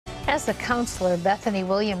As a counselor, Bethany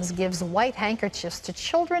Williams gives white handkerchiefs to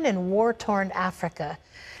children in war-torn Africa.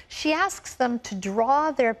 She asks them to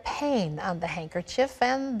draw their pain on the handkerchief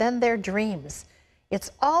and then their dreams. It's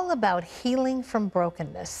all about healing from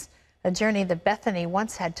brokenness, a journey that Bethany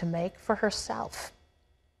once had to make for herself.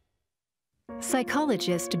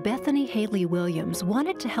 Psychologist Bethany Haley Williams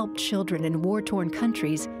wanted to help children in war-torn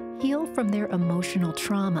countries heal from their emotional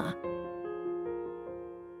trauma.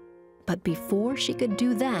 But before she could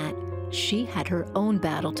do that, she had her own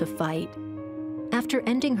battle to fight. After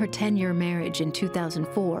ending her 10-year marriage in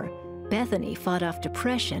 2004, Bethany fought off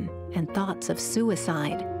depression and thoughts of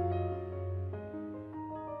suicide.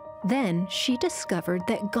 Then she discovered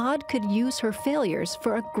that God could use her failures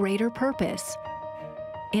for a greater purpose.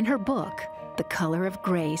 In her book, The Color of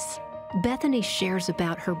Grace, Bethany shares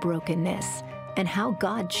about her brokenness and how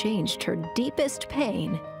God changed her deepest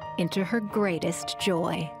pain into her greatest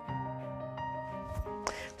joy.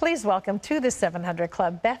 Please welcome to the 700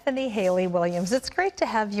 Club, Bethany Haley Williams. It's great to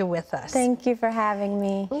have you with us. Thank you for having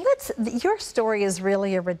me. Your story is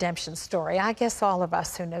really a redemption story. I guess all of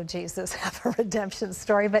us who know Jesus have a redemption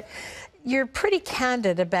story, but you're pretty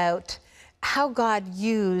candid about how God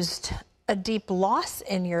used a deep loss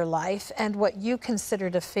in your life and what you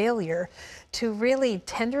considered a failure to really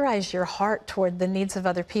tenderize your heart toward the needs of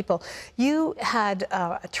other people. You had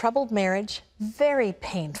a troubled marriage, very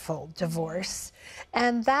painful divorce,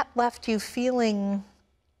 and that left you feeling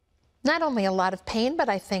not only a lot of pain, but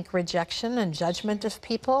I think rejection and judgment of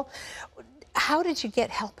people. How did you get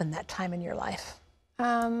help in that time in your life?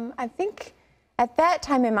 I think at that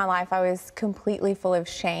time in my life, I was completely full of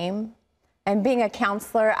shame. And being a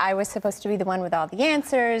counselor, I was supposed to be the one with all the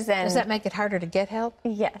answers. And does that make it harder to get help?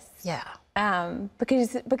 Yes. Yeah.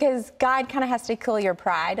 Because God kind of has to kill your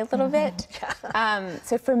pride a little bit.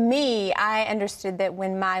 So for me, I understood that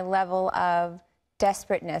when my level of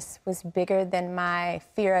desperateness was bigger than my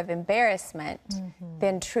fear of embarrassment,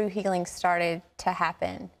 then true healing started to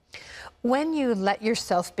happen. When you let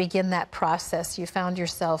yourself begin that process, you found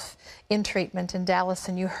yourself in treatment in Dallas,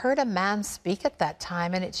 and you heard a man speak at that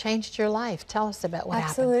time, and it changed your life. Tell us about what happened.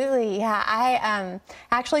 Absolutely, yeah. I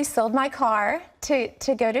actually sold my car to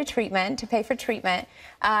go to treatment, to pay for treatment.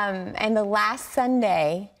 And the last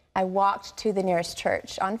Sunday, I walked to the nearest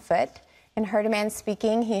church on foot and heard a man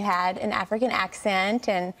speaking. He had an African accent,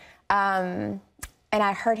 and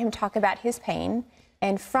I heard him talk about his pain.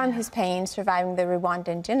 And from his pain, surviving the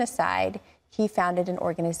Rwandan genocide, he founded an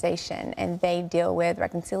organization, and they deal with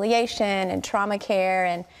reconciliation and trauma care.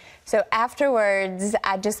 And so afterwards,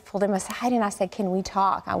 I just pulled him aside and I said, can we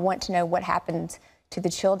talk? I want to know what happened to the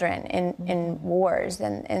children in wars,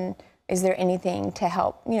 and is there anything to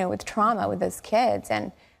help, you know, with trauma with those kids?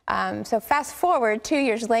 And so fast forward 2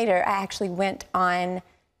 years later, I actually went on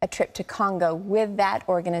a trip to Congo with that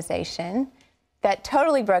organization. That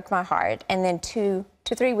totally broke my heart. And then 2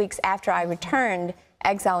 to 3 weeks after I returned,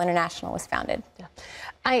 Exile International was founded. Yeah.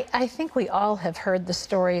 I think we all have heard the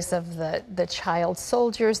stories of the child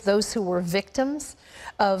soldiers, those who were victims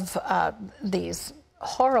of these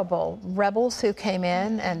horrible rebels who came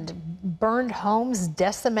in and burned homes,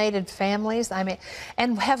 decimated families. I mean,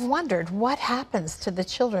 and have wondered what happens to the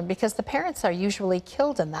children, because the parents are usually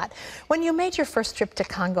killed in that. When you made your first trip to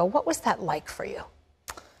Congo, what was that like for you?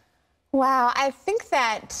 Wow, I think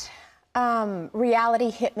that reality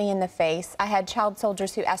hit me in the face. I had child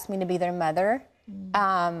soldiers who asked me to be their mother.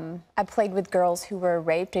 I played with girls who were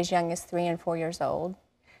raped as young as 3 and 4 years old.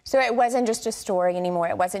 So it wasn't just a story anymore.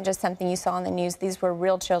 It wasn't just something you saw on the news. These were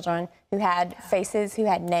real children who had faces, who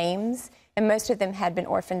had names, and most of them had been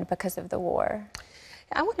orphaned because of the war.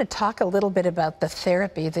 I want to talk a little bit about the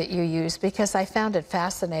therapy that you use, because I found it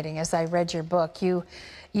fascinating as I read your book.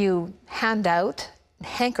 You hand out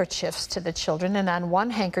handkerchiefs to the children, and on one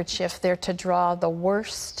handkerchief they're to draw the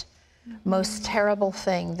worst, most terrible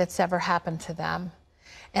thing that's ever happened to them.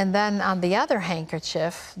 And then on the other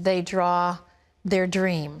handkerchief, they draw their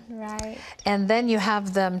dream. Right. And then you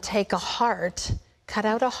have them take a heart, cut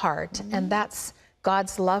out a heart, and that's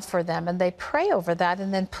God's love for them. And they pray over that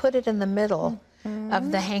and then put it in the middle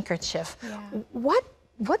of the handkerchief. Yeah.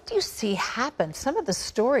 What do you see happen? Some of the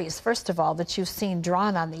stories, first of all, that you've seen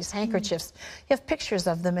drawn on these handkerchiefs, you have pictures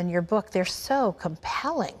of them in your book. They're so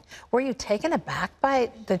compelling. Were you taken aback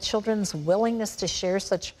by the children's willingness to share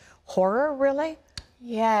such horror, really?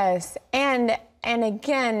 Yes, and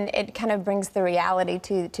again, it kind of brings the reality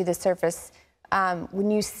to the surface.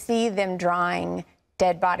 When you see them drawing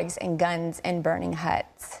dead bodies and guns and burning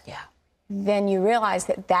huts, then you realize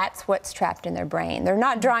that that's what's trapped in their brain. They're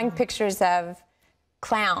not drawing pictures of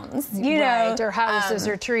clowns, you know. Right, or houses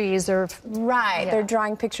or trees or... Right, Yeah. they're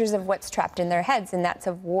drawing pictures of what's trapped in their heads, and that's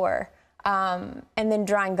of war. And then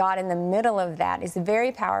drawing God in the middle of that is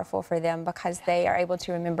very powerful for them because they are able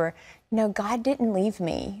to remember, you know, God didn't leave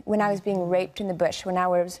me when I was being raped in the bush, when I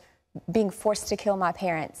was being forced to kill my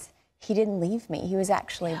parents. He didn't leave me. He was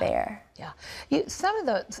actually there. Yeah. Some of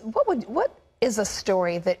the... What is a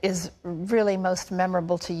story that is really most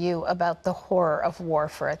memorable to you about the horror of war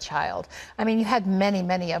for a child? I mean, you had many,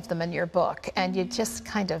 many of them in your book, and it just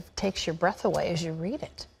kind of takes your breath away as you read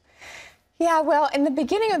it. Yeah, well, in the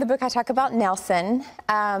beginning of the book, I talk about Nelson.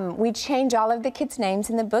 We change all of the kids' names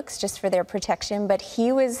in the books just for their protection, but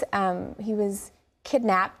he was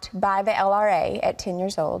kidnapped by the LRA at 10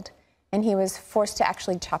 years old, and he was forced to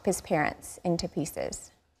actually chop his parents into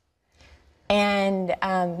pieces. And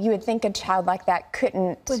you would think a child like that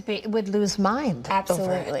would lose mind.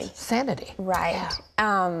 Absolutely. Over it. Sanity. Right.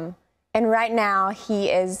 Yeah. And right now he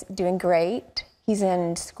is doing great. He's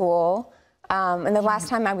in school. And the last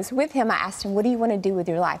time I was with him, I asked him, what do you want to do with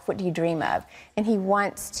your life? What do you dream of? And he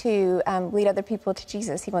wants to lead other people to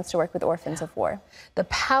Jesus. He wants to work with orphans of war. The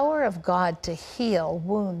power of God to heal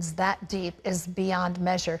wounds that deep is beyond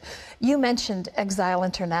measure. You mentioned Exile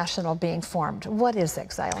International being formed. What is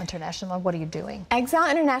Exile International? What are you doing?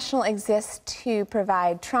 Exile International exists to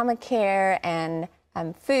provide trauma care and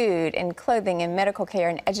food and clothing and medical care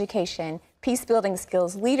and education, peace-building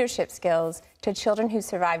skills, leadership skills to children who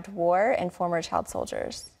survived war and former child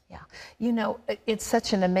soldiers. Yeah. You know, it's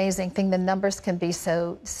such an amazing thing. The numbers can be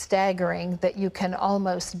so staggering that you can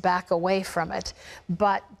almost back away from it.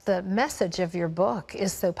 But the message of your book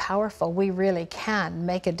is so powerful. We really can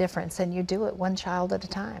make a difference, and you do it one child at a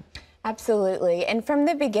time. Absolutely. And from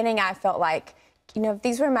the beginning, I felt like, you know, if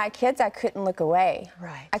these were my kids, I couldn't look away.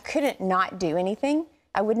 Right. I couldn't not do anything.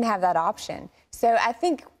 I wouldn't have that option. So I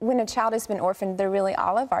think when a child has been orphaned, they're really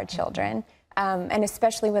all of our children. And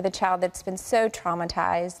especially with a child that's been so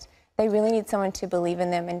traumatized, they really need someone to believe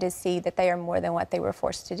in them and to see that they are more than what they were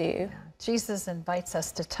forced to do. Yeah. Jesus invites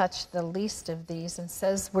us to touch the least of these and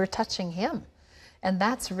says we're touching him. And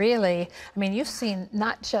that's really, I mean, you've seen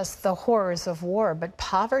not just the horrors of war, but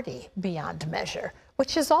poverty beyond measure,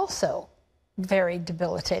 which is also very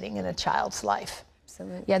debilitating in a child's life.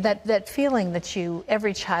 Absolutely. Yeah, that feeling that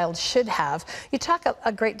every child should have. You talk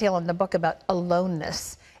a great deal in the book about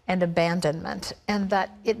aloneness and abandonment, and that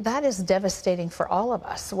is devastating for all of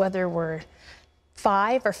us, whether we're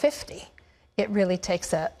 5 or 50. It really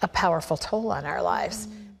takes a powerful toll on our lives.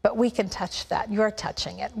 But we can touch that. You're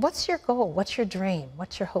touching it. What's your goal? What's your dream?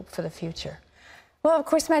 What's your hope for the future? Well, of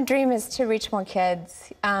course, my dream is to reach more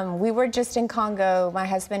kids. We were just in Congo, my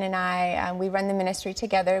husband and I. We run the ministry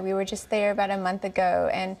together. We were just there about a month ago,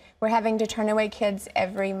 and we're having to turn away kids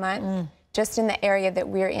every month, just in the area that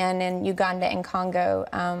we're in Uganda and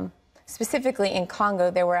Congo. Specifically in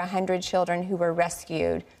Congo, there were 100 children who were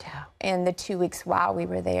rescued in the 2 weeks while we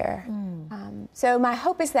were there. So my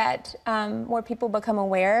hope is that more people become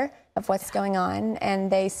aware of what's going on, and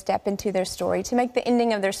they step into their story to make the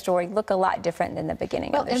ending of their story look a lot different than the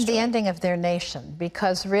beginning of their story. And the ending of their nation,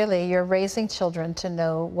 because really you're raising children to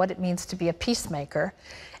know what it means to be a peacemaker,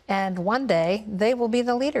 and one day they will be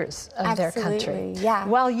the leaders of their country. Yeah.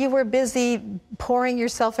 While you were busy pouring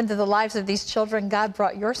yourself into the lives of these children, God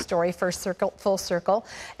brought your story full circle,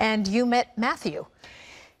 and you met Matthew.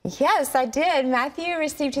 Yes, I did. Matthew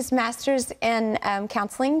received his master's in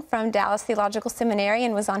counseling from Dallas Theological Seminary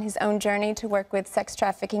and was on his own journey to work with sex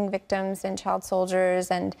trafficking victims and child soldiers,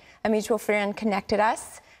 and a mutual friend connected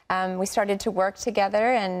us. We started to work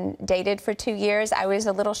together and dated for 2 years. I was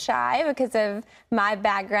a little shy because of my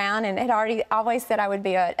background and had always said I would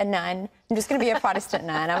be a nun. I'm just going to be a Protestant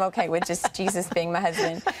nun. I'm okay with just Jesus being my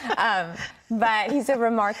husband. But he's a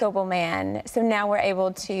remarkable man. So now we're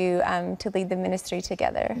able to lead the ministry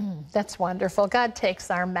together. That's wonderful. God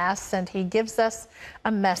takes our mess and he gives us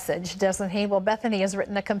a message, doesn't he? Well, Bethany has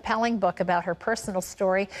written a compelling book about her personal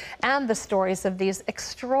story and the stories of these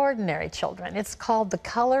extraordinary children. It's called The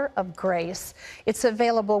Color of Grace. It's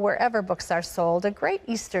available wherever books are sold. A great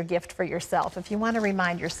Easter gift for yourself if you want to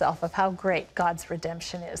remind yourself of how great God's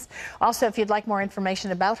redemption is. Also, if you'd like more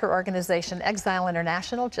information about her organization, Exile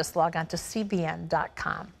International, just log on to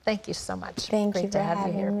cbn.com. Thank you so much. Thank you for Great to have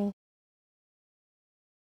you here. having me.